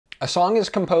A song is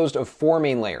composed of four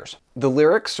main layers: the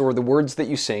lyrics, or the words that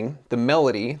you sing, the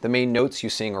melody, the main notes you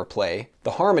sing or play, the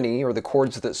harmony, or the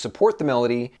chords that support the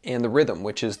melody, and the rhythm,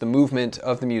 which is the movement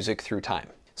of the music through time.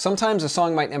 Sometimes a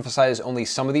song might emphasize only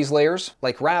some of these layers,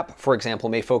 like rap, for example,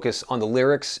 may focus on the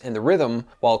lyrics and the rhythm,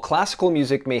 while classical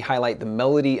music may highlight the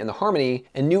melody and the harmony,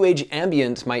 and New Age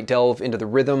ambient might delve into the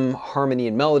rhythm, harmony,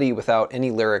 and melody without any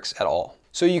lyrics at all.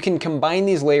 So you can combine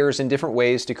these layers in different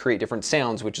ways to create different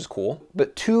sounds, which is cool.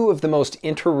 But two of the most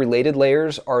interrelated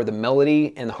layers are the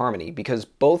melody and the harmony, because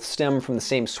both stem from the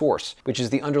same source, which is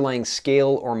the underlying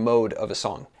scale or mode of a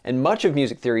song. And much of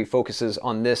music theory focuses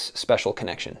on this special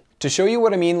connection. To show you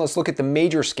what I mean, let's look at the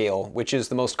major scale, which is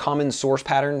the most common source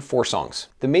pattern for songs.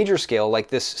 The major scale, like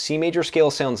this C major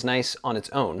scale, sounds nice on its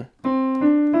own.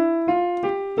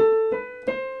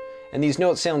 And these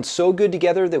notes sound so good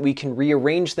together that we can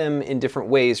rearrange them in different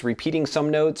ways, repeating some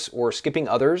notes or skipping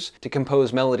others to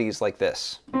compose melodies like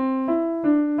this.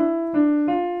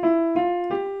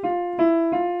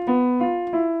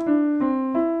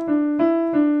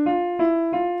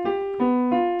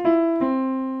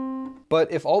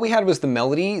 But if all we had was the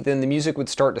melody, then the music would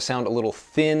start to sound a little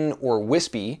thin or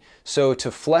wispy. So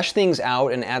to flesh things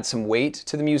out and add some weight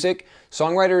to the music,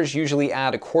 songwriters usually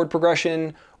add a chord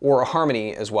progression or a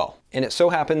harmony as well. And it so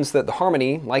happens that the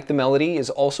harmony, like the melody, is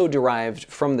also derived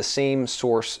from the same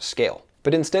source scale.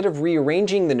 But instead of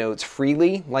rearranging the notes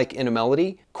freely, like in a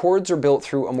melody, chords are built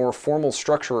through a more formal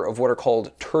structure of what are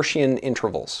called tertian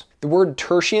intervals. The word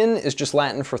tertian is just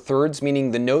Latin for thirds,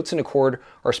 meaning the notes in a chord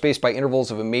are spaced by intervals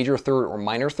of a major third or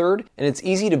minor third. And it's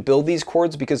easy to build these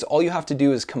chords because all you have to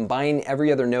do is combine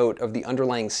every other note of the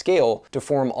underlying scale to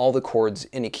form all the chords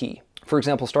in a key. For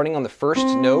example, starting on the first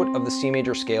note of the C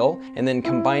major scale and then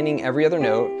combining every other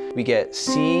note, we get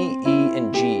C, E,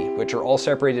 and G, which are all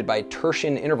separated by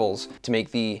tertian intervals to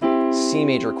make the C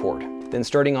major chord. Then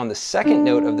starting on the second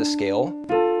note of the scale,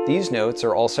 these notes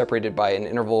are all separated by an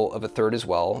interval of a third as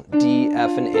well, D,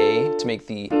 F, and A, to make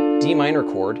the D minor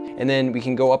chord. And then we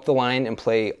can go up the line and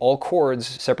play all chords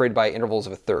separated by intervals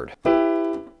of a third.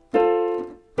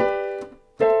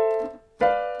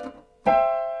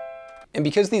 And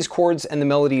because these chords and the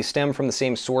melody stem from the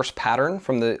same source pattern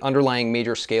from the underlying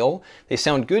major scale, they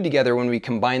sound good together when we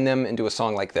combine them into a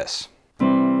song like this.